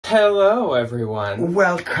Hello, everyone.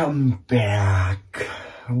 Welcome back.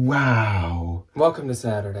 Wow. Welcome to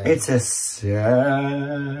Saturday. It's a Saturday.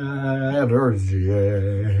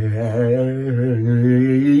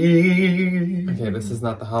 Okay, this is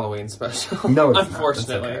not the Halloween special. No, it's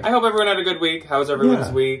unfortunately. not. Okay. I hope everyone had a good week. How was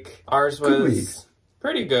everyone's week? Ours was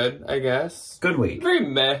pretty good, I guess. Good week. Very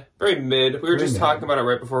meh. Very mid. We were just talking about it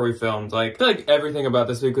right before we filmed. Like, I feel like everything about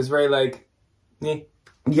this week was very, like, meh.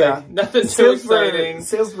 Yeah. Like, nothing too exciting.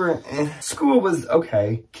 Sales were School was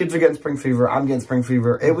okay. Kids are getting spring fever. I'm getting spring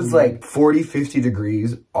fever. It was like 40, 50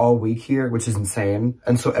 degrees all week here, which is insane.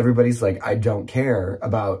 And so everybody's like, I don't care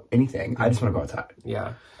about anything. I just want to go outside.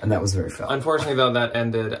 Yeah. And that was very fun. Unfortunately, though, that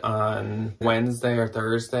ended on Wednesday or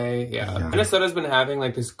Thursday. Yeah. Minnesota's been having,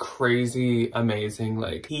 like, this crazy, amazing,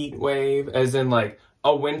 like, heat wave. As in, like,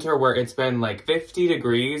 a winter where it's been, like, 50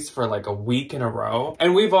 degrees for, like, a week in a row.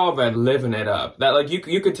 And we've all been living it up. That, like, you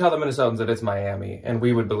could tell the Minnesotans that it's Miami, and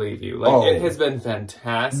we would believe you. Like, it has been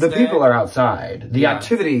fantastic. The people are outside. The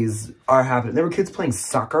activities are happening. There were kids playing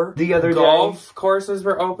soccer the other day. Golf courses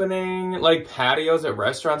were opening. Like, patios at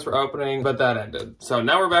restaurants were opening. But that ended. So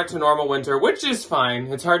now we're back to normal winter, which is fine.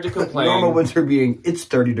 It's hard to complain. Normal winter being, it's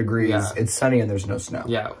 30 degrees, it's sunny, and there's no snow.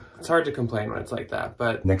 Yeah. It's hard to complain when it's like that,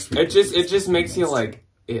 but next week it just makes you like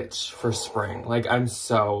itch for spring. Like, I'm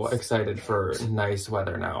so excited for nice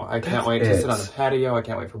weather now. I can't wait to sit on a patio. I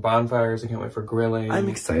can't wait for bonfires. I can't wait for grilling. I'm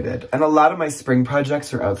excited. And a lot of my spring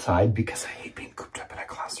projects are outside because I hate being cooped up in a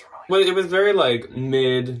classroom. Well, it was very, like,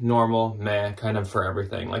 mid-normal, meh, kind of for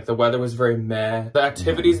everything. Like, the weather was very meh. The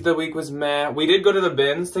activities of the week was meh. We did go to the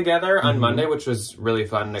bins together on Monday, which was really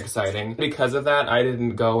fun and exciting. Because of that, I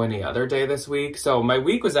didn't go any other day this week. So my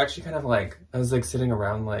week was actually kind of like, I was, like, sitting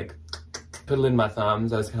around, like, twiddling my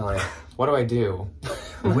thumbs. I was kind of like, what do I do?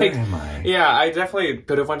 Like, where am I? Yeah, I definitely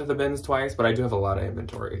could have went to the bins twice, but I do have a lot of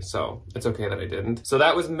inventory, so it's okay that I didn't. So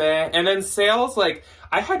that was meh. And then sales, like,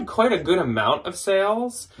 I had quite a good amount of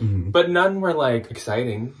sales, but none were, like,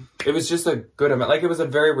 exciting. It was just a good amount. Like, it was a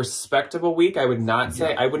very respectable week. I would not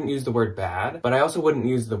say, I wouldn't use the word bad, but I also wouldn't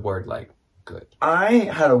use the word, like, good. I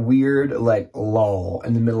had a weird, like, lull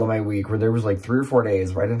in the middle of my week where there was, like, 3 or 4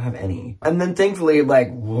 days where I didn't have any. And then, thankfully, like,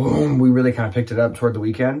 boom, we really kind of picked it up toward the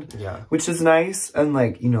weekend. Yeah. Which is nice. And,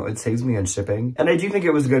 like, you know, it saves me on shipping. And I do think it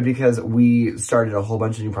was good because we started a whole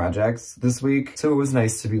bunch of new projects this week. So it was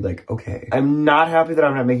nice to be like, okay, I'm not happy that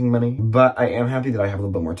I'm not making money, but I am happy that I have a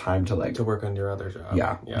little bit more time to, like, to work on your other job.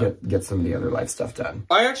 Yeah. Get some of the other life stuff done.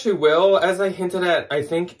 I actually will, as I hinted at, I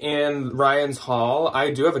think in Ryan's haul, I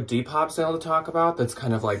do have a Depop sale to talk about that's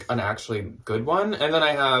kind of like an actually good one. And then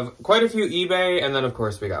I have quite a few eBay, and then of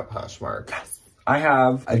course we got Poshmark. Yes. I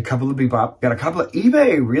have a couple of Bebop, got a couple of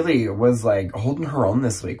eBay really was like holding her own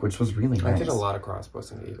this week, which was really nice. I did a lot of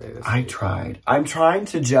cross-posting to eBay this week. I tried. I'm trying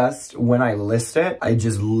to just, when I list it, I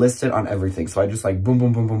just list it on everything. So I just like boom,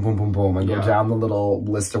 boom, boom, boom, boom, boom, boom, and go down the little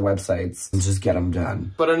list of websites and just get them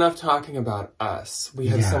done. But enough talking about us. We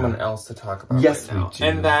have someone else to talk about right now. We do.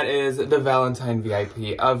 And that is the Valentine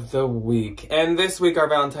VIP of the week. And this week our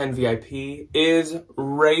Valentine VIP is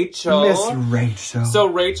Rachel. Miss Rachel. So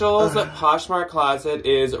Rachel's Poshmark closet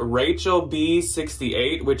is Rachel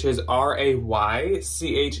B68, which is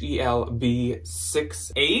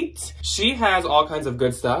RAYCHELB68. She has all kinds of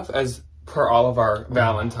good stuff, as per all of our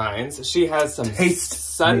Valentines. She has some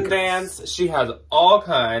Sundance. She has all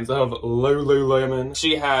kinds of Lululemon.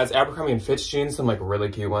 She has Abercrombie and Fitch jeans, some like really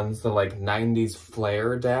cute ones. The like 90s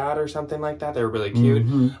flare dad or something like that. They're really cute.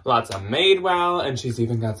 Lots of Madewell, and she's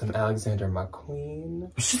even got some Alexander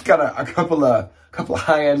McQueen. She's got a couple of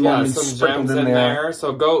high-end ones some sprinkled gems in there.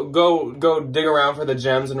 So go dig around for the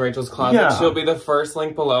gems in Rachel's closet. She'll be the first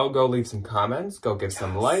link below. Go leave some comments. Go give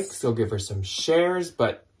some likes. Go give her some shares.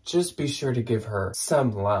 But just be sure to give her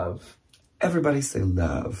some love. Everybody say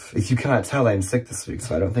love. If you cannot tell, I'm sick this week,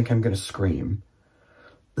 so I don't think I'm going to scream.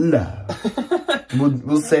 Love.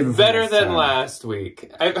 we'll save it for better than last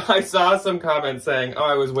week. I saw some comments saying, oh,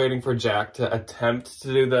 I was waiting for Jack to attempt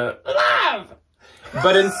to do the love.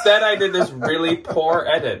 But instead, I did this really poor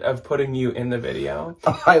edit of putting you in the video.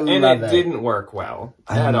 Oh, and it didn't work well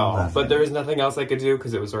at all. But there was nothing else I could do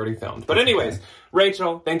because it was already filmed. But anyways,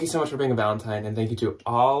 Rachel, thank you so much for being a Valentine. And thank you to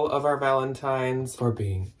all of our Valentines for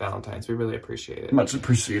being Valentines. We really appreciate it. Much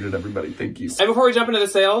appreciated, everybody. Thank you. And before we jump into the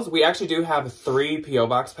sales, we actually do have 3 P.O.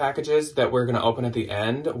 Box packages that we're going to open at the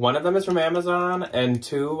end. One of them is from Amazon, and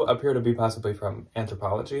 2 appear to be possibly from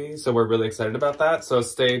Anthropology. So we're really excited about that. So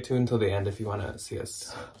stay tuned till the end if you want to see us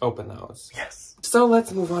open those. Yes. So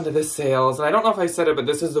let's move on to the sales. And I don't know if I said it, but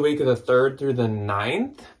this is the week of the 3rd through the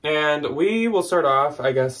 9th. And we will start off,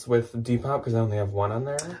 I guess, with Depop, because I only have one on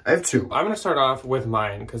there? I have two. I'm going to start off with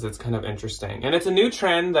mine because it's kind of interesting. And it's a new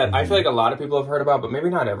trend that I feel like a lot of people have heard about, but maybe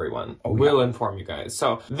not everyone. We'll inform you guys.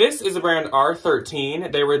 So this is a brand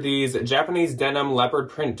R13. They were these Japanese denim leopard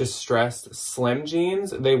print distressed slim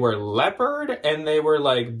jeans. They were leopard and they were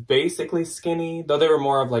like basically skinny, though they were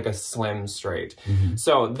more of like a slim straight.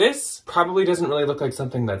 So this probably doesn't really look like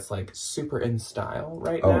something that's like super in style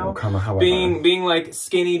right now. Being like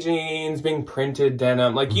skinny jeans, being printed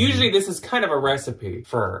denim. Like usually this is kind of a recipe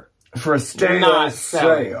for a stale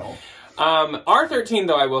sale. R13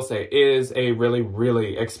 though, I will say, is a really,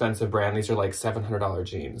 really expensive brand. These are like $700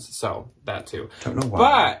 jeans. So that too. Don't know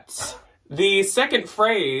why. But the second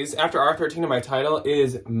phrase after R13 in my title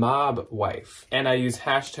is mob wife. And I use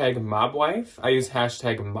hashtag mob wife. I use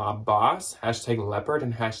hashtag mob boss, hashtag leopard,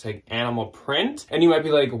 and hashtag animal print. And you might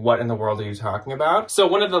be like, what in the world are you talking about? So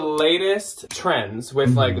one of the latest trends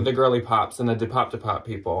with like the girly pops and the depop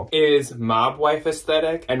people is mob wife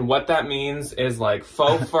aesthetic. And what that means is like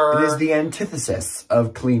faux fur. It is the antithesis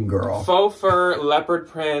of clean girl. Faux fur, leopard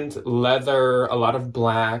print, leather, a lot of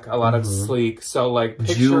black, a lot of sleek. So like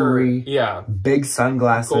picture... Jewelry. Yeah. Big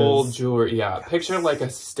sunglasses. Gold jewelry, yeah. Picture like a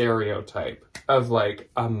stereotype of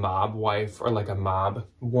like a mob wife or like a mob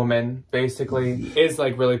woman, basically, is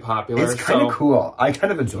like really popular. It's kind of cool. I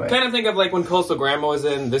kind of enjoy it. Kind of think of like when Coastal Grandma was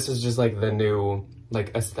in, this is just like the new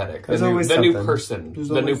like aesthetic, the new person,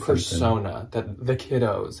 the new persona that the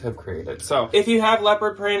kiddos have created. So if you have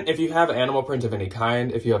leopard print, if you have animal print of any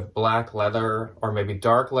kind, if you have black leather or maybe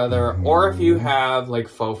dark leather, or if you have like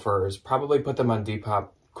faux furs, probably put them on Depop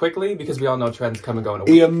quickly because we all know trends come and go in a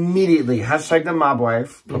week. Immediately. Hashtag the mob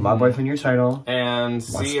wife. Put mob wife in your title. And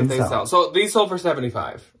see if they sell. So these sold for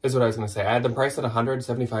 $75 is what I was going to say. I had them priced at $100.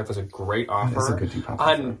 $75 was a great offer. That's a good Depop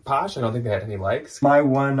on Posh, I don't think they had any likes. My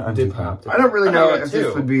one on Depop. I don't really know if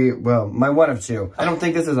this would be, well, my one of two. I don't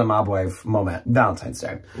think this is a mob wife moment. Valentine's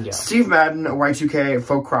Day. Yeah. Steve Madden, Y2K,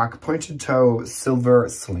 faux croc, pointed toe, silver,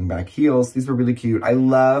 slingback heels. These were really cute. I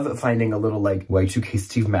love finding a little like Y2K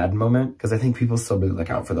Steve Madden moment because I think people still really look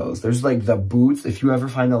out for those. There's like the boots. If you ever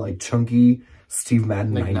find the like chunky Steve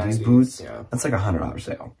Madden like 90s boots, that's like $100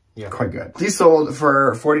 sale. Yeah. Quite good. These sold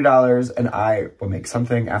for $40 and I will make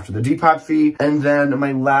something after the Depop fee. And then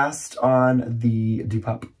my last on the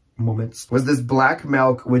Depop moments was this Black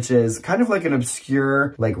Milk, which is kind of like an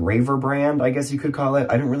obscure like raver brand, I guess you could call it.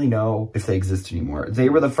 I don't really know if they exist anymore. They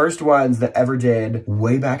were the first ones that ever did,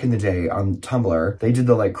 way back in the day on Tumblr, they did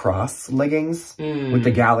the like cross leggings with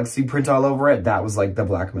the galaxy print all over it. That was like the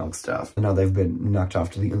Black Milk stuff. And now they've been knocked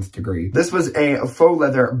off to the nth degree. This was a faux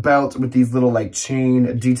leather belt with these little like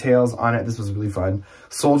chain details on it. This was really fun.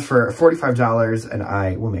 Sold for $45 and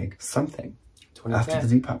I will make something after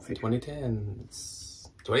the Depop fee. 2010s.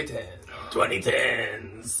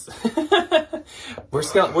 2010s.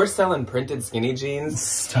 We're selling printed skinny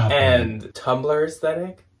jeans and Tumblr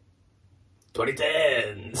aesthetic.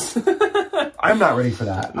 2010s. I'm not ready for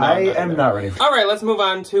that. No, I am not ready for that. All right, let's move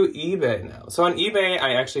on to eBay now. So on eBay,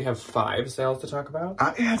 I actually have 5 sales to talk about.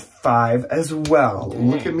 I had 5 as well.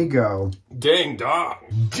 Dang. Look at me go. Ding dong.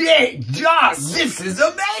 Ding dong. This is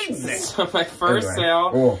amazing. So my first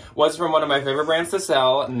sale was from one of my favorite brands to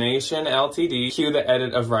sell, Nation Ltd. Cue the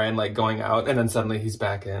edit of Ryan like going out and then suddenly he's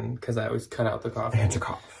back in because I always cut out the cough. I had to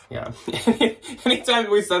cough. Yeah.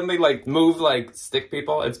 Anytime we suddenly like move like stick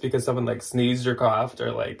people, it's because someone like sneezed or coughed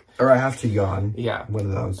or like... Or I have to yawn. Yeah. One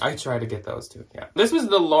of those. I try to get those too, yeah. This was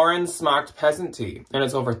the Lauren Smocked Peasant Tee, and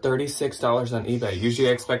it's over $36 on eBay. Usually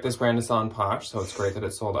I expect this brand to sell on Posh, so it's great that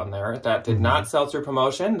it's sold on there. That did not sell through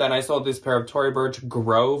promotion. Then I sold this pair of Tory Burch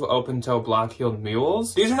Grove open-toe block-heeled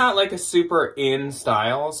mules. These are not like a super in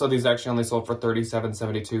style, so these actually only sold for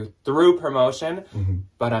 $37.72 through promotion,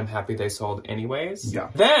 but I'm happy they sold anyways. Yeah.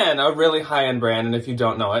 Then a really high-end brand, and if you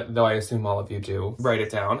don't know it, though I assume all of you do, write it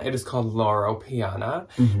down. It is called Loro Piana.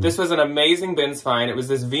 This was an amazing bins find. It was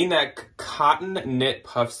this V-neck cotton knit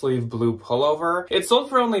puff sleeve blue pullover. It sold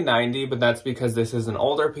for only $90, but that's because this is an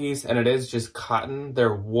older piece and it is just cotton.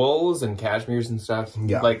 They're wools and cashmeres and stuff.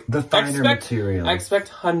 Yeah, like the finer material. I expect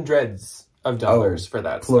hundreds of dollars for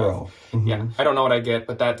that plural. Stuff. Yeah, I don't know what I get,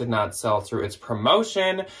 but that did not sell through its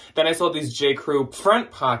promotion. Then I sold these J. Crew front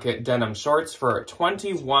pocket denim shorts for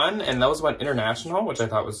 $21, and those went international, which I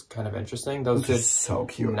thought was kind of interesting. Those did so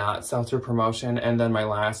cute. Not sell through promotion. And then my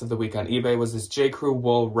last of the week on eBay was this J. Crew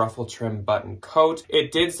wool ruffle trim button coat.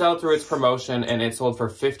 It did sell through its promotion, and it sold for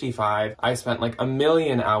 $55. I spent like a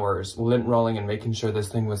million hours lint rolling and making sure this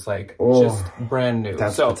thing was like just brand new.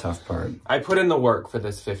 That's the tough part. I put in the work for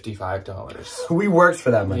this $55. We worked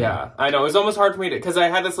for that money. Yeah, I know. It was almost hard for me to, because I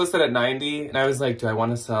had this listed at 90 and I was like, do I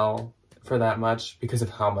want to sell for that much because of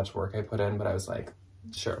how much work I put in? But I was like,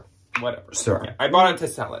 sure. whatever. Sure. Yeah, I bought it to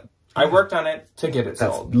sell it. I worked on it to get it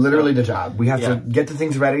sold. That's literally the job. We have to get the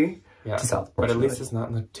things ready to sell. But at least it's not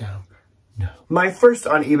in the dump. No. My first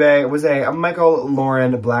on eBay was a Michael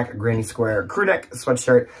Lauren black granny square crew neck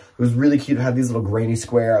sweatshirt. It was really cute. It had these little granny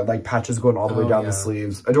square like patches going all the way down the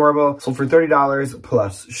sleeves. Adorable. Sold for $30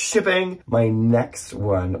 plus shipping. My next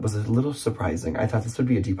one was a little surprising. I thought this would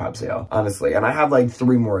be a Depop sale, honestly. And I have like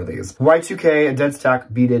 3 more of these. Y2K, a dead stock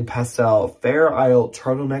beaded pastel Fair Isle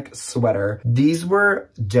turtleneck sweater. These were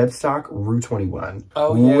dead stock Rue 21.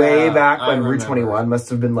 Oh yeah. Way back when Rue 21 must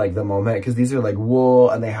have been like the moment, because these are like wool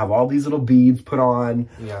and they have all these little beads put on.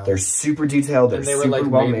 Yeah. They're super detailed. They're super like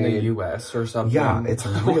well made in the US or something. Yeah, it's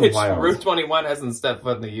really wild. Rue 21 hasn't stepped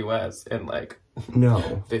foot in the US in like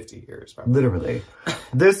 50 years probably. Literally.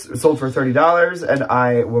 This sold for $30 and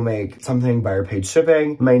I will make something buyer paid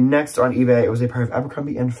shipping. My next on eBay, it was a pair of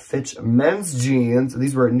Abercrombie & Fitch men's jeans.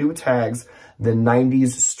 These were new tags, the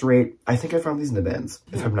 90s straight. I think I found these in the bins,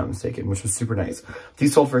 if I'm not mistaken, which was super nice.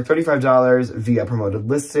 These sold for $35 via promoted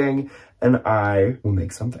listing, and I will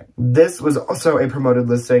make something. This was also a promoted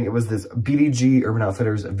listing. It was this BDG Urban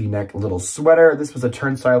Outfitters V-neck little sweater. This was a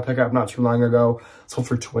turnstile pickup not too long ago. Sold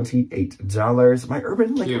for $28. My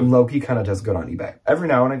Urban, like, low-key kind of does good on eBay. Every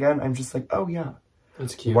now and again, I'm just like, oh yeah.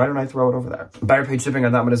 That's cute. Why don't I throw it over there? Buyer paid shipping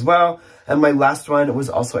on that one as well. And my last one was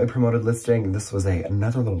also a promoted listing. This was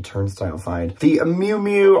another little turnstile find. The Miu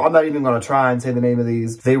Miu, I'm not even going to try and say the name of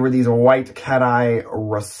these. They were these white cat-eye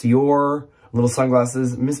Rassure little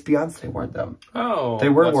sunglasses. Miss Beyonce wore them. Oh, they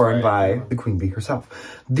were worn by the Queen Bee herself.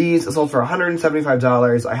 These sold for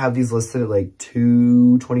 $175. I have these listed at like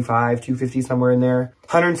 $225, $250, somewhere in there.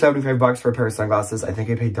 $175 for a pair of sunglasses. I think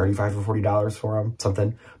I paid $35 or $40 for them,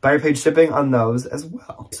 something. Buyer paid shipping on those as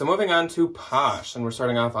well. So moving on to Posh, and we're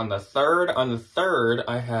starting off on the 3rd. On the 3rd,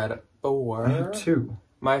 I had 4. I had 2.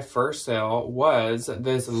 My first sale was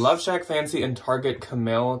this Love Shack Fancy and Target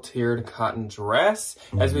Camille tiered cotton dress.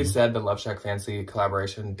 As we said, the Love Shack Fancy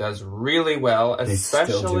collaboration does really well,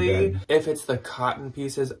 especially if it's the cotton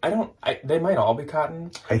pieces. They might all be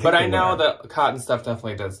cotton, but I know the cotton stuff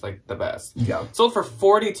definitely does like the best. Yeah. Sold for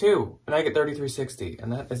 $42 and I get $33.60,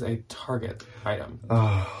 and that is a Target item.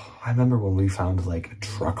 Oh. I remember when we found like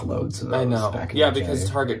truckloads of those. I know. Back in the because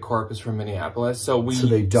Target Corp is from Minneapolis, so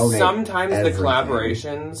they donate sometimes everything. The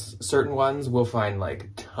collaborations, certain ones, will find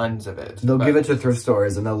like tons of it. They'll give it to thrift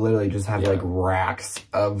stores and they'll literally just have like racks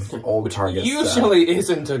of old Target usually stuff.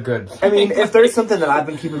 Isn't a good thing. I mean, if there's something that I've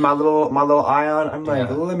been keeping my little eye on, I'm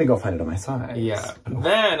like, let me go find it on my side. Yeah.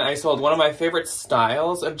 Then I sold one of my favorite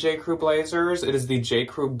styles of J. Crew blazers. It is the J.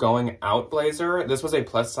 Crew Going Out blazer. This was a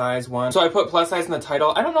plus size one. So I put plus size in the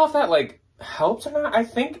title. I don't know if that like helps or not. I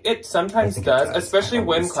think it sometimes does, especially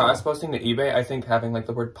when cross-posting to eBay. I think having like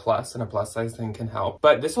the word plus and a plus size thing can help.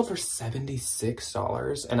 But this sold for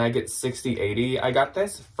 $76 and I get $60.80. I got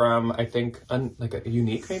this from, I think, like a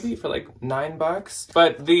Unique maybe for like $9.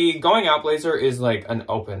 But the Going Out blazer is like an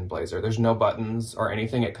open blazer. There's no buttons or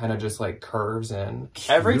anything. It kind of just like curves in. Cute.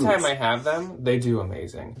 Every time I have them, they do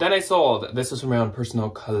amazing. Then I sold, this was from my own personal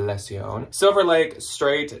collection, Silver Lake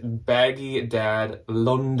straight baggy dad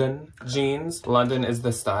London jeans. London is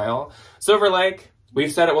the style. Silver Lake,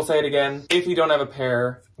 we've said it, we'll say it again. If you don't have a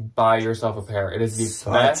pair, buy yourself a pair. It is the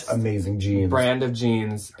best amazing jeans brand of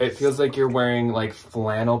jeans. It feels like you're wearing like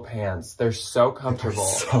flannel pants. They're so comfortable.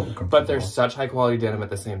 But they're such high quality denim at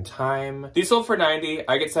the same time. These sold for $90.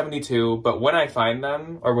 I get $72. But when I find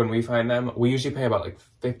them, or when we find them, we usually pay about like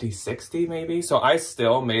 $50, $60 maybe. So I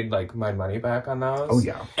still made like my money back on those. Oh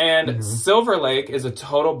yeah. And Silver Lake is a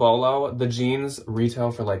total bolo. The jeans retail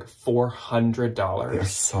for like $400. They're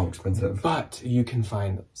so expensive. But you can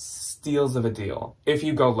find steals of a deal if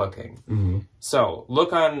you go looking. So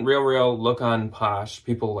look on Real, look on Posh.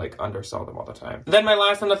 People like undersell them all the time. Then my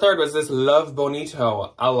last on the 3rd was this Love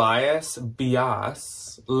Bonito Elias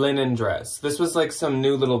Bias linen dress. This was like some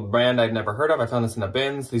new little brand I'd never heard of. I found this in the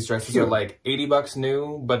bins. These dresses are like $80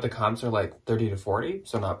 new, but the comps are like 30 to 40,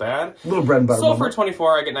 so not bad. Little bread and butter. So for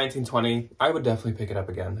 $24, I get $19.20. I would definitely pick it up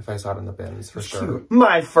again if I saw it in the bins for sure. Cute.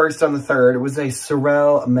 My first on the 3rd was a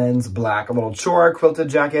Sorel men's black little chore quilted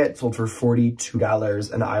jacket. Sold for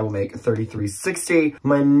 $42 and I will make $33.60.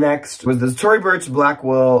 My next was this Tory Burch black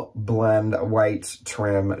wool blend white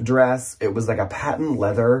trim dress. It was like a patent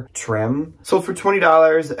leather trim. Sold for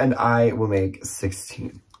 $20 and I will make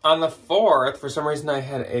 $16. On the 4th, for some reason I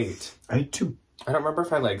had 8. I had 2. I don't remember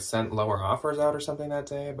if I like sent lower offers out or something that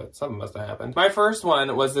day, but something must have happened. My first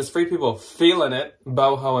one was this Free People Feelin' It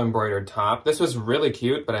boho embroidered top. This was really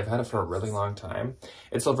cute, but I've had it for a really long time.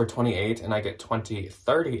 It sold for $28 and I get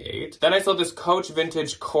 $20.38. Then I sold this Coach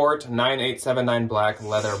Vintage Court 9879 black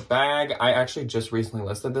leather bag. I actually just recently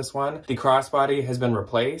listed this one. The crossbody has been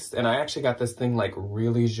replaced and I actually got this thing like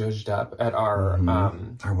really zhuzhed up at our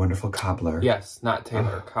wonderful cobbler. Yes, not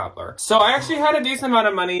Taylor, cobbler. So I actually had a decent amount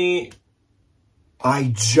of money.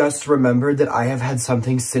 I just remembered that I have had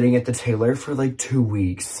something sitting at the tailor for like 2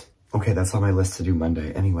 weeks. Okay, that's on my list to do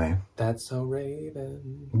Monday. Anyway. That's so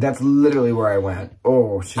Raven. That's literally where I went.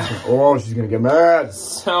 Oh, she's gonna get mad.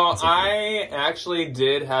 So I actually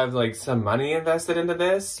did have like some money invested into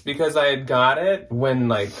this because I had got it when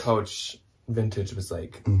like Coach Vintage was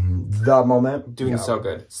like the moment doing so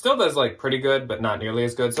good. Still does like pretty good, but not nearly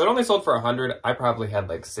as good. So it only sold for 100. I probably had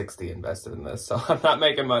like 60 invested in this, so I'm not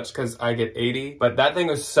making much because I get 80. But that thing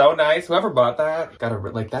was so nice. Whoever bought that got a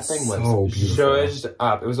like that thing was so zhuzhed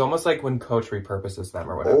up. It was almost like when Coach repurposes them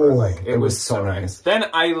or whatever. Oh, like it was so nice.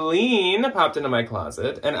 Then Eileen popped into my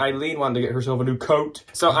closet, and Eileen wanted to get herself a new coat.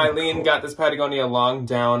 So Eileen got this Patagonia long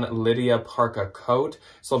down Lydia Parka coat.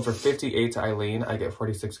 Sold for $58 to Eileen. I get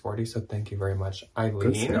 $46.40. So thank you very much,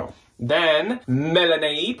 Eileen. Then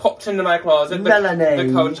Melanie popped into my closet. The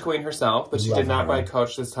Coach Queen herself, but she did not buy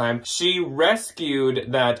Coach this time. She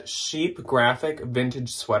rescued that sheep graphic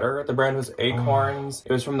vintage sweater. The brand was Acorns.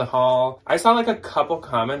 It was from the haul. I saw like a couple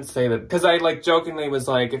comments say that, because I like jokingly was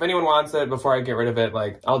like, if anyone wants it before I get rid of it,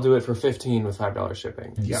 like I'll do it for $15 with $5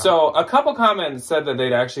 shipping. Yeah. So a couple comments said that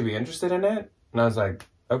they'd actually be interested in it. And I was like,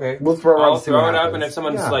 okay, we'll I'll throw it up, and if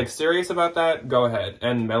someone's like serious about that, go ahead.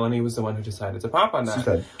 And Melanie was the one who decided to pop on that. She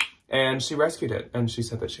said. And she rescued it, and she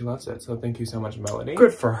said that she loves it. So thank you so much, Melanie.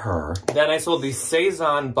 Good for her. Then I sold the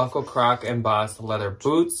Cezanne Buckle Croc embossed leather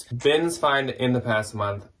boots. Bins find in the past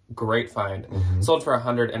month. Great find. Sold for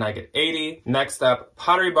 100 and I get 80. Next up,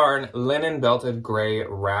 Pottery Barn linen belted gray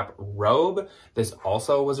wrap robe. This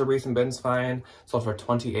also was a recent bins find. Sold for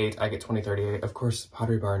 28. I get 20.38. Of course,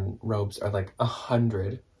 Pottery Barn robes are like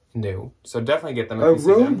 100 new. So definitely get them if you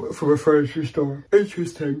see them. A robe from a furniture store.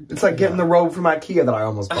 Interesting. It's like getting the robe from Ikea that I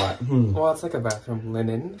almost bought. Well, it's like a bathroom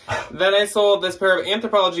linen. Then I sold this pair of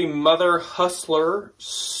Anthropologie Mother Hustler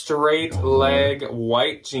straight leg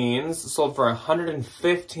white jeans. Sold for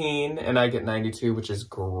 115 and I get 92, which is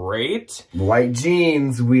great. White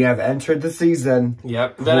jeans. We have entered the season.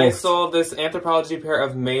 Yep. Then I sold this Anthropologie pair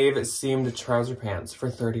of Maeve seamed trouser pants for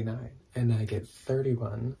 39 and I get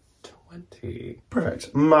 31.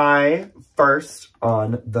 Perfect. My first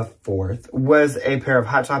on the 4th was a pair of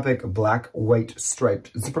Hot Topic black white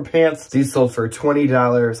striped zipper pants. These sold for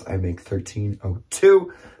 $20. I make $13.02.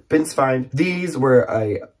 Bins find. These were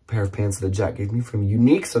a pair of pants that Jack gave me from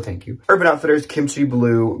Unique, so thank you. Urban Outfitters, Kimchi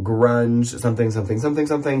Blue, Grunge, something.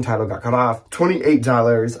 Title got cut off.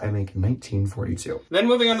 $28. I make $19.42. Then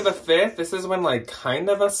moving on to the 5th, this is when like kind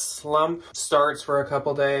of a slump starts for a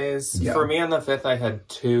couple days. Yeah. For me on the 5th, I had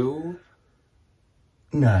 2.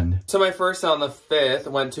 None. So my first sale on the 5th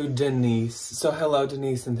went to Denise. So hello,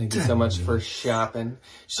 Denise, and thank you so much for shopping.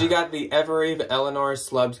 She got the Evereve Eleanor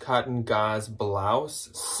slubbed cotton gauze blouse.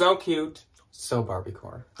 So cute. So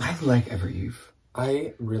Barbiecore. I like Evereve.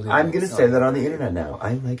 I really I'm going to say that on the internet now.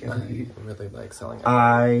 I like Evereve. I really like selling Evereve.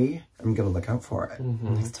 I am going to look out for it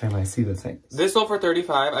next time I see the things. This sold for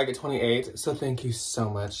 35. I get 28. So thank you so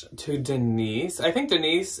much to Denise. I think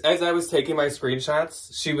Denise, as I was taking my screenshots,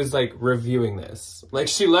 she was like reviewing this. Like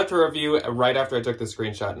she left a review right after I took the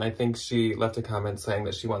screenshot. And I think she left a comment saying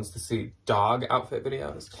that she wants to see dog outfit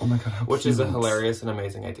videos. Oh my God, how which cute. is a hilarious and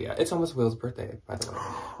amazing idea. It's almost Will's birthday, by the way.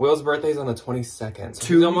 Will's birthday is on the 22nd.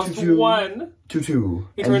 So he's almost 1. 2.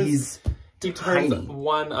 He turns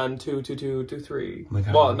 1 on 2/2/2/3. Oh my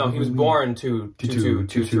God, well, no, he was born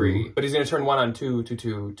 2/2/2/3, but he's gonna turn 1 on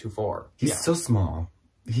 2/2/2/4. He's so small.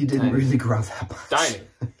 He didn't really grow that much. Tiny.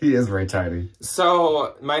 He is very tiny.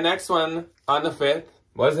 So my next one on the 5th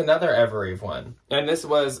was another Evereve one. And this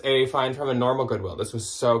was a find from a normal Goodwill. This was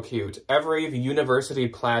so cute. Evereve University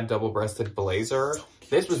plaid double-breasted blazer.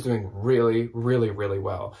 This was doing really, really, really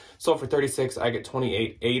well. Sold for 36, I get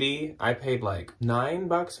 28.80. I paid like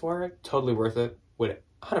 $9 for it. Totally worth it. Would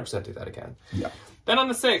 100% do that again. Yeah. Then on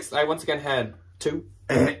the 6th, I once again had 2.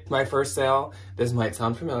 My first sale, this might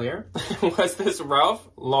sound familiar, was this Ralph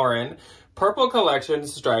Lauren Purple Collection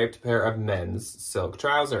striped pair of men's silk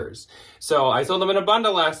trousers. So I sold them in a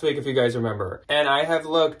bundle last week, if you guys remember. And I have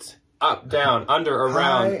looked Up, down, under,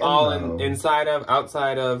 around, all inside of,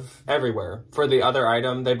 outside of, everywhere. For the other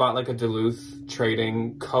item, they bought like a Duluth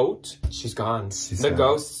trading coat. She's gone. The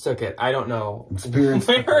ghosts took it. I don't know where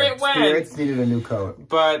it went. Spirits needed a new coat.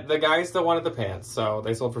 But the guy still wanted the pants, so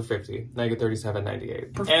they sold for $50. And I get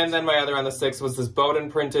 $37.98. And then my other on the 6th was this Bowden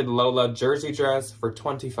printed Lola jersey dress for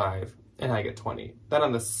 $25. And I get $20. Then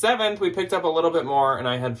on the 7th, we picked up a little bit more, and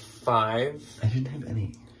I had 5. I didn't have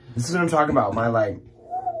any. This is what I'm talking about. My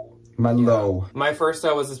low. My first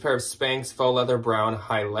was this pair of Spanx faux leather brown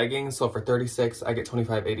high leggings. So for $36, I get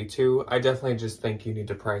 $25.82. I definitely just think you need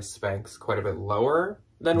to price Spanx quite a bit lower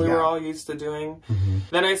than we were all used to doing.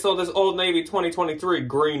 Then I sold this Old Navy 2023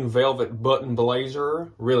 green velvet button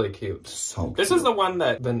blazer. Really cute. So cute. This is the one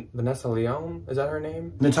that Vanessa Leone, is that her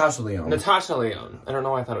name? Natasha Leone. Natasha Leone. I don't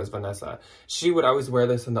know why I thought it was Vanessa. She would always wear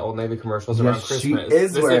this in the Old Navy commercials around Christmas. She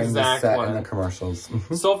is wearing this set in the commercials.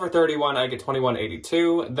 Sold for $31, I get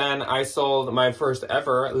 $21.82. Then I sold my first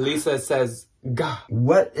ever Lisa Says Gah.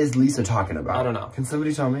 What is Lisa talking about? I don't know. Can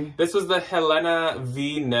somebody tell me? This was the Helena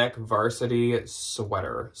V-neck varsity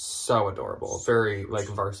sweater. So adorable. Very, like,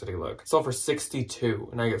 varsity look. Sold for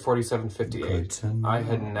 $62, and I get $47.58. I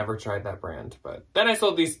had never tried that brand, but... Then I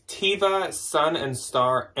sold these Tiva Sun and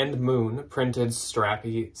Star and Moon printed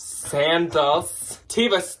strappy sandals.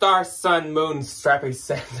 Tiva Star Sun Moon strappy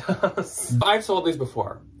sandals. I've sold these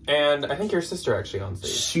before. And I think your sister actually owns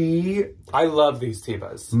these. I love these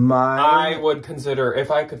Tivas. I would consider, if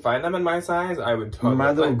I could find them in my size, I would totally.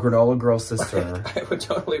 My little granola girl sister. I would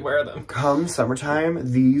totally wear them. Come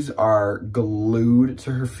summertime, these are glued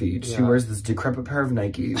to her feet. Yeah. She wears this decrepit pair of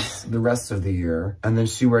Nikes the rest of the year. And then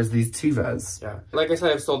she wears these Tivas. Yeah. Like I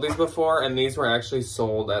said, I've sold these before, and these were actually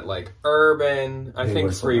sold at, like, Urban. I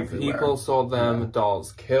think Free People sold them. Yeah.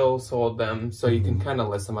 Dolls Kill sold them. So you can kind of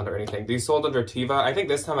list them under anything. These sold under Tiva. I think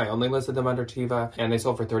this time I only listed them under Tiva, and they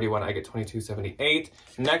sold for $31. I get $22.78.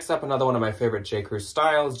 Next up, another one of my favorite J. Crew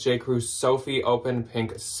styles, J. Crew Sophie open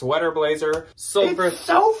pink sweater blazer. Sold for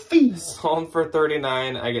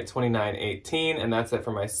 $39. I get $29.18, and that's it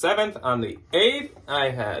for my 7th. On the 8th, I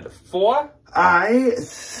had 4. I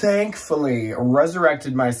thankfully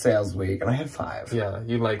resurrected my sales week, and I had 5. Yeah,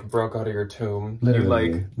 you like broke out of your tomb. Literally.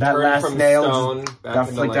 You like that last from nail stone got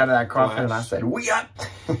flicked out of that coffin, and I said, "We up."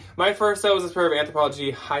 My first was this pair of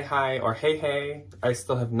Anthropologie Hi or Hey. I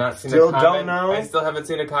still have not seen a comment. Don't know. I still haven't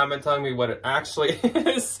seen a comment telling me what it actually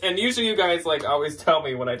is. And usually you guys like always tell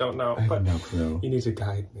me when I don't know. I have no clue. You need to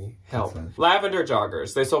guide me. Help. Lavender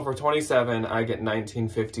joggers. They sold for $27. I get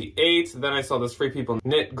 $19.58. Then I sold this Free People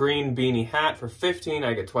knit green beanie hat for $15.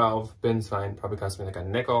 I get $12. Bin's fine. Probably cost me like a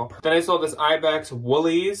nickel. Then I sold this Ibex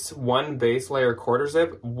Woolies 1 base layer quarter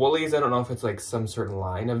zip. Woolies, I don't know if it's like some certain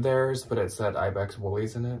line of theirs, but it said Ibex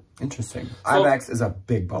Woolies in it. Interesting. So, Ibex is a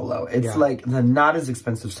big bolo. It's like the not as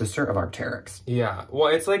expensive sister of Arc'teryx. Yeah.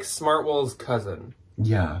 Well, it's like Smartwool's cousin.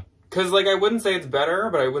 Yeah. Because like I wouldn't say it's better,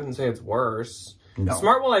 but I wouldn't say it's worse. No.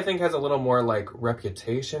 Smartwool, I think, has a little more, like,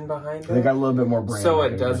 reputation behind it. They got a little bit more brand. So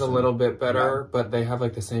it does a little bit better, but they have,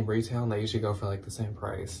 like, the same retail, and they usually go for, like, the same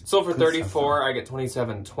price. So for $34, I get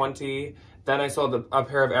 $27.20. Then I sold a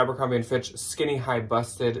pair of Abercrombie & Fitch skinny high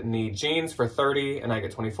busted knee jeans for $30, and I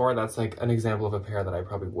get $24. That's, like, an example of a pair that I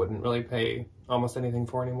probably wouldn't really pay almost anything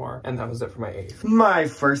for anymore. And that was it for my 8th. My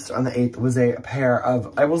first on the 8th was a pair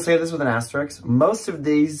of, I will say this with an asterisk, most of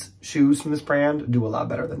these shoes from this brand do a lot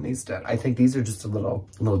better than these did. I think these are just a little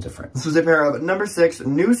different. This was a pair of number 6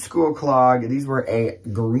 New School Clog. These were a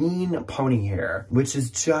green pony hair, which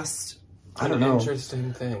is just, I don't know.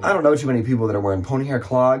 Interesting thing. I don't know too many people that are wearing pony hair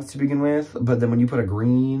clogs to begin with, but then when you put a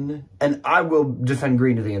green, and I will defend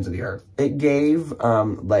green to the ends of the earth, it gave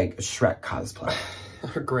like Shrek cosplay.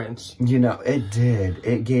 Or Grinch. You know, it did.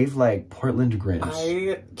 It gave like Portland Grinch.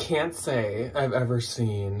 I can't say I've ever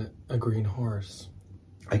seen a green horse.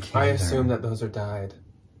 I can't. I assume that those are dyed.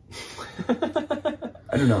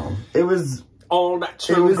 I don't know. It was all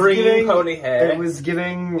natural green pony hair. It was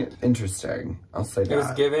giving interesting. I'll say that. It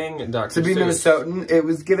was giving Dr. To be Minnesotan, it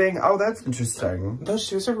was giving, oh, that's interesting. Those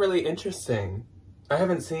shoes are really interesting. I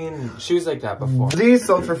haven't seen shoes like that before. These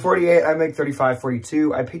sold for $48. I make $35,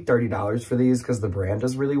 $42. I paid $30 for these because the brand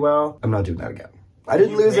does really well. I'm not doing that again. I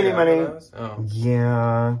didn't lose any money. Oh.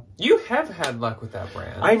 Yeah. You have had luck with that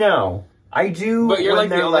brand. I know. I do. But you're like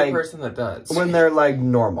the only person that does. When they're like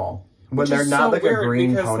normal. When they're not like a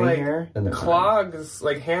green pony like, hair, then they're clogs, fine.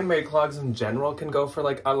 Like handmade clogs in general can go for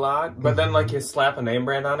like a lot, but then like you slap a name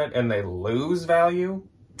brand on it and they lose value.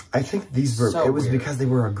 I think these were, it was because they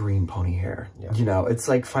were a green pony hair. Yeah. You know, it's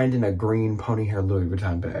like finding a green pony hair Louis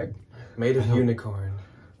Vuitton bag. Made of unicorn.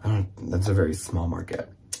 That's a very small market.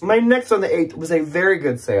 My next on the 8th was a very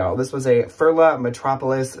good sale. This was a Furla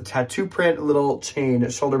Metropolis tattoo print little chain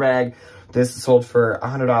shoulder bag. This sold for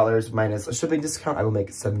 $100 minus a shipping discount. I will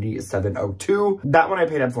make $77.02. That one I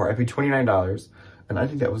paid up for. I paid $29. And I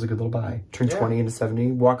think that was a good little buy. Turn 20 into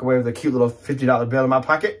 70. Walk away with a cute little $50 bill in my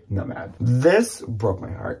pocket. Not mad. This broke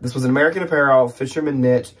my heart. This was an American Apparel Fisherman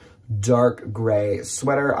Knit dark gray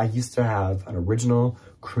sweater. I used to have an original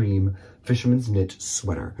cream Fisherman's Knit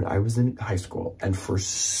sweater when I was in high school. And for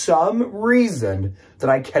some reason that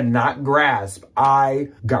I cannot grasp,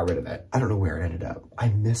 I got rid of it. I don't know where it ended up. I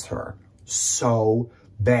miss her so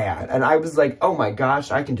bad. And I was like, oh my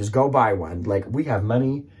gosh, I can just go buy one. Like, we have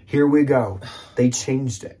money. Here we go. They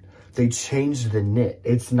changed it. They changed the knit.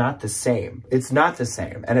 It's not the same. It's not the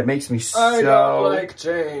same. And it makes me so... I don't like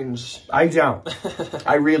change. I don't.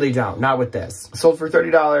 I really don't. Not with this. Sold for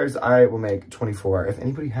 $30. I will make $24. If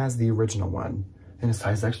anybody has the original one in a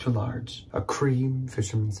size extra large, a cream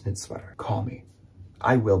Fisherman's Knit sweater, call me.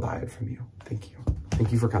 I will buy it from you. Thank you.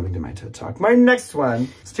 Thank you for coming to my TED Talk. My next one,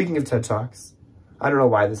 speaking of TED Talks, I don't know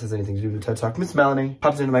why this has anything to do with TED Talk. Miss Melanie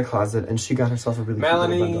popped into my closet and she got herself a really cute little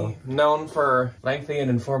bundle. Melanie, known for lengthy and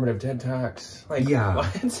informative TED Talks. Like, yeah.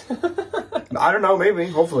 What? I don't know, maybe,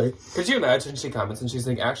 hopefully. Could you imagine she comments and she's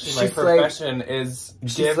like, actually, my profession is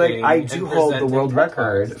she's like, I do hold the world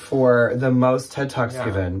record for the most TED Talks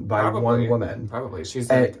given by one woman. Probably.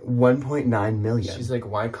 She's at 1.9 million. She's like,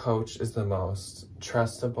 why Coach is the most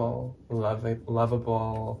trustable,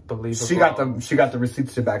 lovable, believable. She got the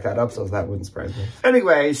receipts to back that up, so that wouldn't surprise me.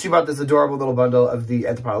 Anyway, she bought this adorable little bundle of the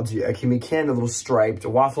Anthropologie Akimi Kin, a little striped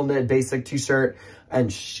waffle knit basic t-shirt,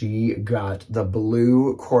 and she got the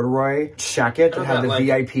blue corduroy jacket that had the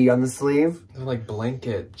VIP on the sleeve. The like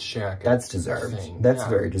blanket jacket. That's deserved. That's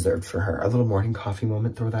very deserved for her. A little morning coffee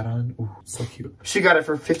moment, throw that on. Ooh, so cute. She got it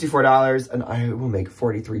for $54 and I will make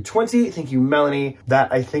 $43.20. Thank you, Melanie.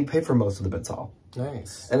 That I think paid for most of the bits all.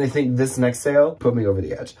 Nice. And I think this next sale put me over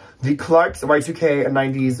the edge. The Clarks Y2K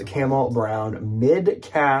 90s camel brown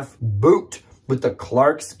mid-calf boot with the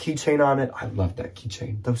Clarks keychain on it. I love that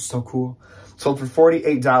keychain. That was so cool. Sold for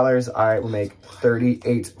 $48. I will make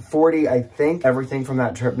 $38.40. I think everything from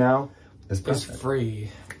that trip now is perfect. It's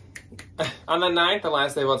free. On the 9th, the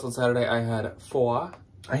last day of what's on Saturday, I had 4.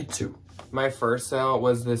 I had 2. My first sale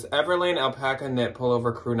was this Everlane alpaca knit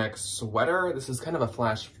pullover crew neck sweater. This is kind of a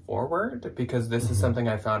flash forward because this is something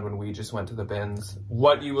I found when we just went to the bins.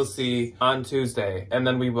 What you will see on Tuesday, and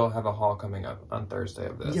then we will have a haul coming up on Thursday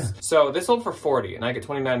of this. Yeah. So this sold for $40 and I get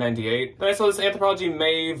 $29.98. Then I sold this Anthropologie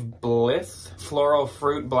Maeve Bliss floral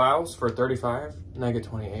fruit blouse for $35 and I get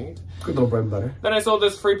 $28. Good little bread and butter. Then I sold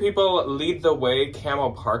this Free People Lead the Way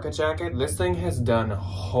camo parka jacket. This thing has done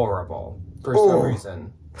horrible for some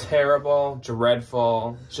reason. Terrible,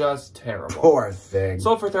 dreadful, just terrible. Poor thing.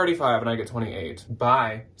 Sold for $35 and I get $28.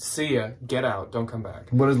 Bye. See ya. Get out. Don't come back.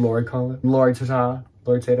 What does Lori call it? Lori Tata.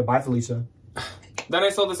 Lori Tata. Bye, Felicia. Then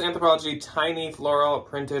I sold this Anthropologie tiny floral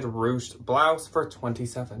printed ruched blouse for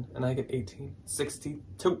 $27 and I get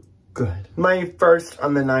 $18.62. Good. My first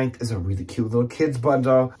on the 9th is a really cute little kids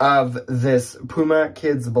bundle of this Puma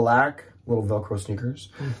Kids Black little Velcro sneakers.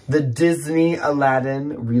 The Disney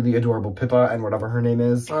Aladdin, really adorable Pippa and whatever her name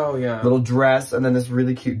is. Oh, yeah. Little dress, and then this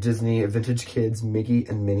really cute Disney Vintage Kids Mickey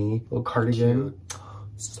and Minnie little cardigan.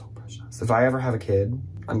 So precious. If I ever have a kid,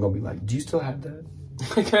 I'm gonna be like, do you still have that?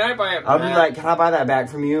 Can I buy it? I'll be like, can I buy that back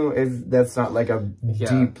from you if that's not like a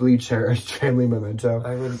deeply cherished family memento?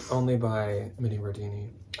 I would only buy Mini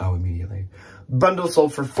Rodini. Oh, immediately. Bundle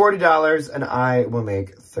sold for $40 and I will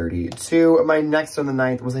make $32. My next on the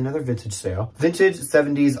 9th was another vintage sale. Vintage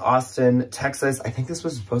 70s Austin, Texas. I think this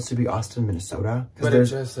was supposed to be Austin, Minnesota. But it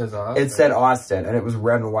just says Austin. It said Austin and it was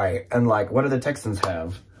red and white. And like, what do the Texans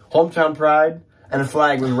have? Hometown pride and a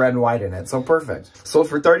flag with red and white in it. So perfect. Sold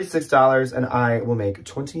for $36 and I will make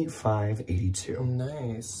 $25.82.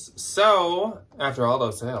 Nice. So, after all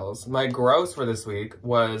those sales, my gross for this week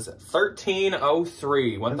was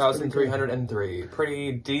 $1,303, 1,303.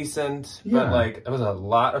 Pretty decent, but like, it was a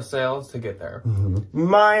lot of sales to get there.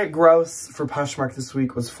 My gross for Poshmark this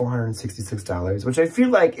week was $466, which I feel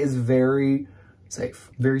like is very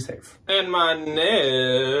safe. Very safe. And my net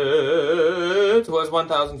was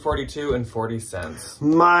 $1,042.40.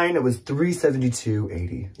 Mine was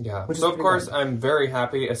 $372.80. Yeah. So of course I'm very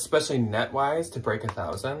happy, especially net wise, to break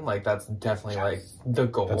 1,000. Like that's definitely like the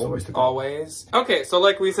goal. That's always the goal. Always. Okay, so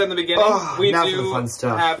like we said in the beginning, we do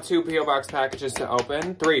have 2 P.O. Box packages to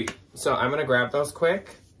open. 3. So I'm gonna grab those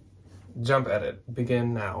quick. Jump edit.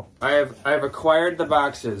 Begin now. I have acquired the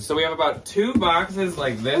boxes. So we have about 2 boxes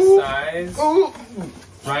like this size.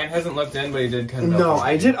 Ryan hasn't looked in, but he did kind of. No,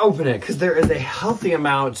 I did open it because there is a healthy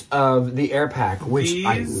amount of the air pack, which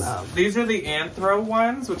I love. These are the Anthro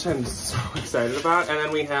ones, which I'm so excited about. And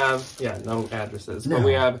then we have, no addresses, but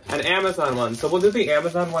we have an Amazon one. So we'll do the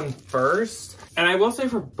Amazon one first. And I will say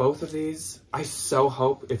for both of these, I so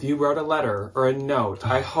hope if you wrote a letter or a note,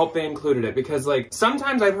 I hope they included it. Because, like,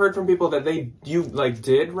 sometimes I've heard from people that you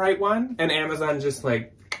did write one, and Amazon just,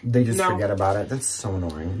 like, they just forget about it. That's so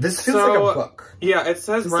annoying. This feels like a book. Yeah, it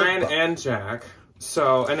says Ryan and Jack.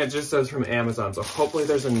 So, and it just says from Amazon. So hopefully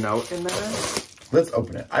there's a note in there. Let's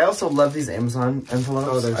open it. I also love these Amazon envelopes.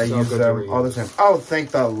 Oh, they're so I use good them all the time. Oh,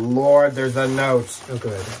 thank the Lord, there's a note. Oh,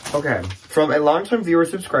 good. Okay. From a longtime viewer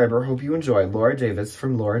subscriber, hope you enjoy. Laura Davis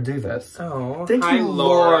from Laura Davis. Oh, thank you,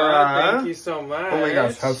 Laura. Thank you so much. Oh my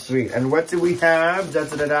gosh, how sweet. And what do we have?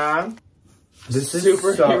 Da-da-da-da. This is is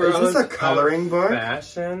this a coloring book?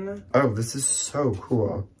 Fashion. Oh, this is so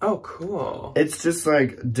cool. Oh, cool. It's just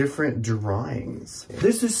like different drawings.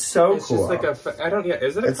 This is so cool. It's just like is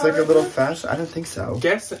it a It's like a little fashion, I don't think so.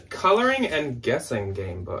 Coloring and guessing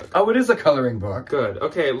game book. Oh, it is a coloring book. Good.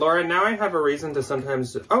 Okay, Laura, now I have a reason to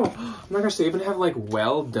sometimes, oh my gosh, they even have like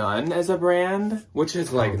Well Done as a brand, which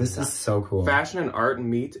is like, this is so cool. Fashion and art,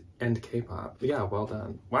 meat and K-pop. Yeah, well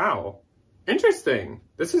done. Wow. Interesting.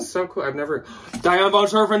 This is so cool. I've never... Diamond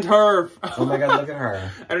Surf and Turf! Oh my god, look at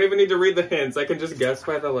her. I don't even need to read the hints. I can just guess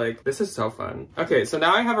by the, like... This is so fun. Okay, so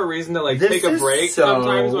now I have a reason to, like, take a break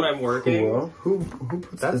sometimes when I'm working. Cool. Who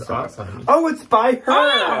puts this awesome. Oh, it's by her!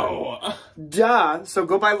 Oh! Duh! So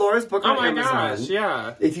go buy Laura's book on Amazon. Oh my gosh,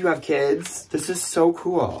 yeah. If you have kids, this is so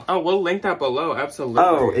cool. Oh, we'll link that below, absolutely.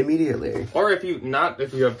 Oh, immediately. Or if you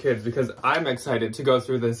have kids, because I'm excited to go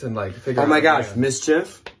through this and, like, figure out... Oh my gosh,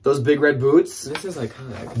 Mischief? Those big red boots? This is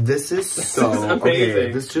iconic. This is so amazing.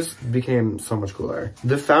 Okay, this just became so much cooler.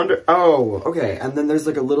 The founder, oh, okay, and then there's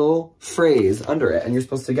like a little phrase under it, and you're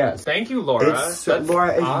supposed to guess. Thank you, Laura.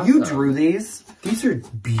 Laura, awesome. You drew these. These are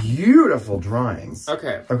beautiful drawings.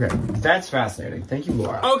 Okay. Okay, that's fascinating. Thank you,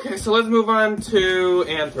 Laura. Okay, so let's move on to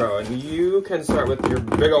Anthro, and you can start with your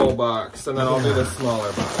big old box, and then I'll do the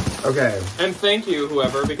smaller box. Okay. And thank you,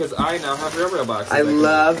 whoever, because I now have real boxes. I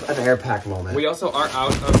love an air pack moment. We also are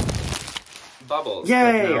out of bubbles.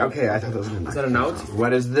 Yay! Okay, I thought that was gonna be Is that a note?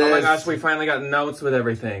 What is this? Oh my gosh, we finally got notes with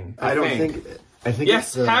everything. I think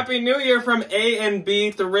yes, Happy New Year from A and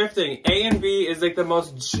B Thrifting. A and B is like the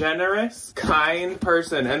most generous, kind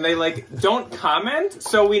person, and they like don't comment,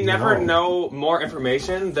 so we never know more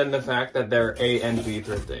information than the fact that they're A and B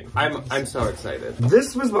Thrifting. I'm so excited.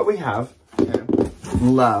 This was what we have. Okay.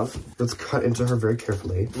 Love. Let's cut into her very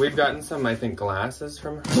carefully. We've gotten some, I think, glasses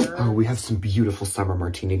from her. Oh, we have some beautiful summer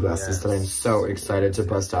martini glasses that I'm so excited to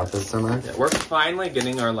bust out this summer. Yeah, we're finally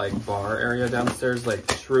getting our like bar area downstairs like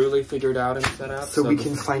truly figured out and set up. So we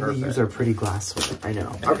can finally use our pretty glassware. I know.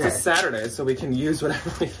 And okay. It's a Saturday, so we can use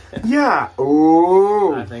whatever we can. Yeah.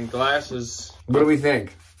 Ooh. I think glasses. What do we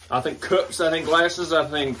think? I think cups, I think glasses, I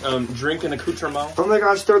think drink and accoutrement. Oh my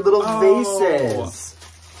gosh, they're little vases.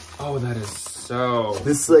 Oh, that is so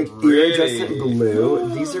this like pretty. Iridescent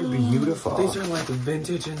blue. These are beautiful. These are like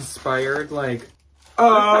vintage inspired, like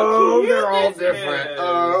oh, they're all different.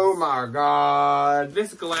 Oh my god.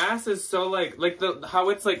 This glass is so like how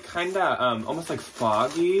it's like kinda almost like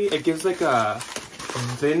foggy. It gives like a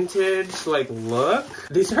vintage like look.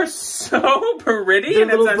 These are so pretty. They're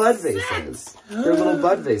little bud vases. They're little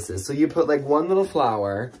bud vases. So you put like one little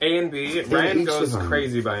flower. A and B. Ryan goes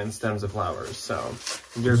crazy buying stems of flowers. So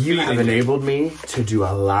you have enabled me to do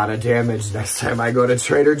a lot of damage next time I go to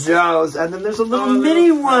Trader Joe's. And then there's a little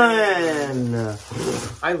mini one.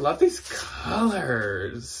 I love these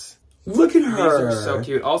colors. Look at her. These are so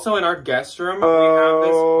cute. Also in our guest room, we have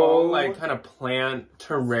this whole like kind of plant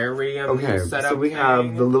terrarium setup. So we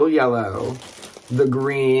have the little yellow, the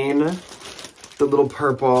green, the little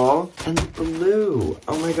purple, and the blue.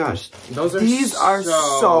 Oh my gosh. These are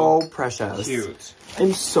so precious. Cute.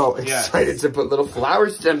 I'm so excited to put little flower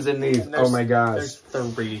stems in these. Oh my gosh.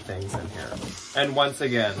 There's 3 things in here. And once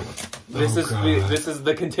again, this is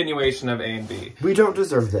the continuation of A and B. We don't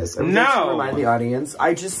deserve this. I to remind the audience,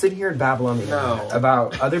 I just sit here and babble on the internet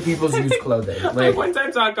about other people's used clothing. Like one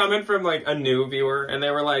time saw a comment from like a new viewer and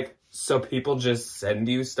they were like, so people just send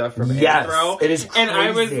you stuff from Anthro? It is crazy. And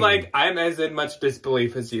I was like, I'm as in much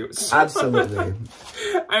disbelief as you. So absolutely.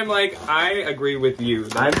 I'm like, I agree with you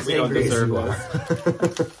that we don't deserve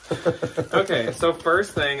this. Okay, so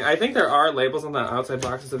first thing, I think there are labels on the outside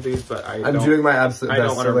boxes of these, but I'm doing my absolute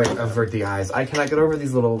best to like avert the eyes. I cannot get over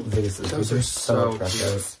these little vases. Those are so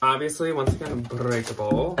precious. Obviously, once again,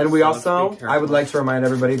 breakable. And we also, I would like to remind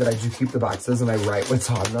everybody that I do keep the boxes and I write what's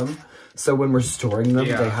on them. So when we're storing them,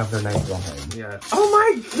 they have their nice little home. Yeah. Oh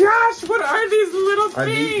my gosh, what are these little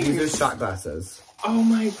things? These are shot glasses. Oh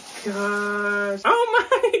my gosh. Oh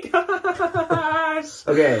my gosh.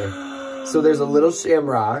 Okay, so there's a little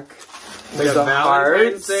shamrock. We have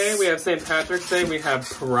Valentine's Day, we have St. Patrick's Day, we have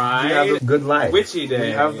Pride. We have Good Life. Witchy Day.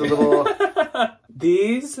 We have the little...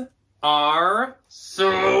 These are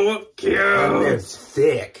so cute. And they're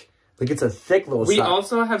thick. Like, it's a thick little We shot.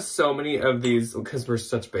 also have so many of these, because we're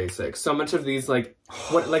such basic, so much of these, like,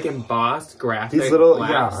 like embossed graphic these little,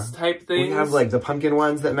 glass type things. We have, like, the pumpkin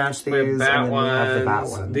ones that match these, we have bat and then ones. we have the bat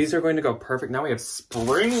ones. These are going to go perfect. Now we have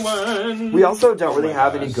spring ones. We also don't really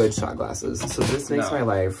have any good shot glasses, so this makes my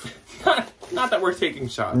life... Not that we're taking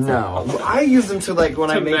shots. No. I use them to, like, when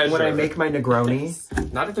I make my Negroni.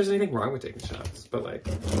 Not if there's anything wrong with taking shots, but, like...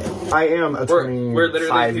 I am a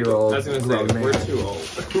 25-year-old. I was going to say, we're too old.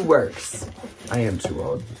 Who works? I am too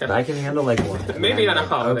old. But I can handle, like, one. Maybe on a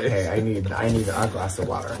holiday. Okay, I need a glass of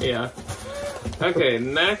water. Yeah. Okay,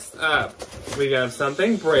 next up, we got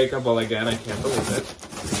something breakable again. I can't believe it.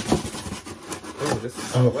 Oh, this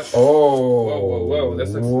is... Whoa. This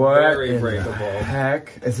looks very breakable.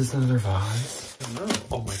 Heck? Is this another vase? No.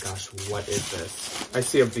 Oh my gosh, what is this? I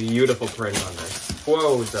see a beautiful print on this.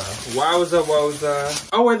 Wowza.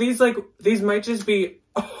 Oh, are these like, these might just be...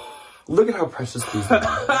 Look at how precious these are.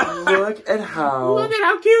 Look at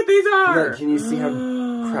how cute these are. Look, can you see how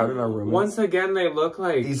crowded our room is? Once again, they look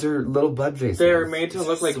like... These are little bud vases. They are made to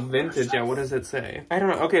look like vintage. Yeah, what does it say? I don't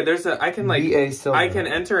know. Okay, there's a... I can like... I can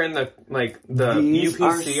enter in the, like, the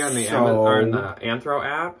UPC on the Anthro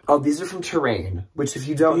app. Oh, these are from Terrain, which if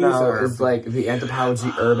you don't know is like the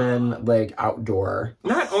Anthropology urban, like, outdoor.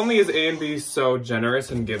 Not only is A&B so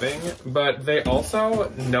generous and giving, but they also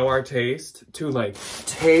know our taste to, like...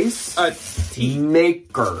 Taste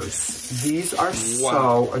makers. These are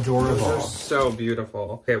so adorable. Those are so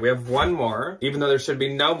beautiful. Okay, we have one more, even though there should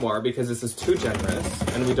be no more because this is too generous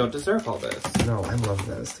and we don't deserve all this. No, I love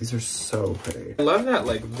this. These are so pretty. I love that,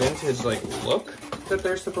 like, vintage, like, look that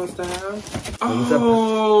they're supposed to have.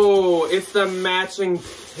 Oh, it's the matching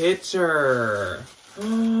pitcher.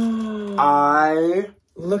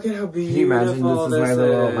 Look at how beautiful Can you imagine this is my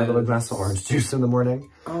little glass of orange juice in the morning?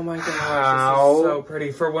 Oh my gosh, this is so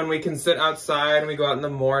pretty. For when we can sit outside and we go out in the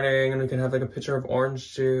morning and we can have like a pitcher of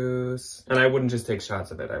orange juice. And I wouldn't just take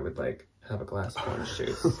shots of it. I would like have a glass of orange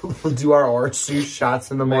juice. We'll do our orange juice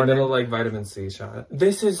shots in the morning. My little like vitamin C shot.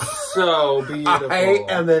 This is so beautiful. I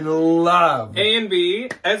am in love.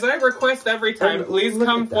 A&B, as I request every time, please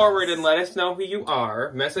come forward and let us know who you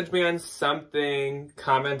are. Message me on something,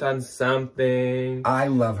 comment on something. I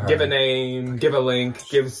love her. Give a name, give a link,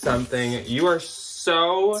 give something. You are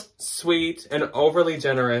so sweet and overly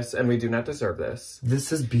generous, and we do not deserve this.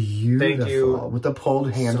 This is beautiful. Thank you. With the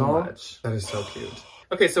pulled handle. So much. That is so cute.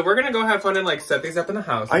 Okay, so we're gonna go have fun and like set these up in the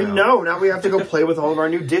house now. I know, now we have to go play with all of our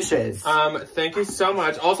new dishes. Thank you so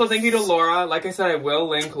much. Also, thank you to Laura. Like I said, I will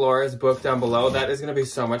link Laura's book down below. That is gonna be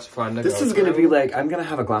so much fun to go This is gonna be like, I'm gonna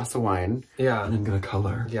have a glass of wine. Yeah. And I'm gonna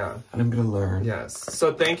color. Yeah. And I'm gonna learn. Yes.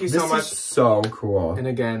 So thank you so much. This is so cool. And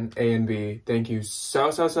again, A&B, thank you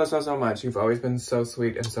so much. You've always been so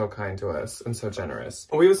sweet and so kind to us and so generous.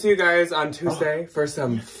 We will see you guys on Tuesday for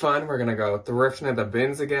some fun. We're gonna go thrifting at the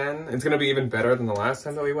bins again. It's gonna be even better than the last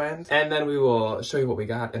time that we went. And then we will show you what we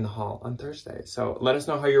got in the haul on Thursday. So let us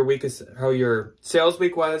know how your sales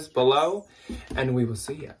week was below, and we will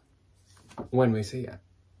see you when we see you.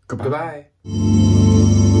 Goodbye. Goodbye.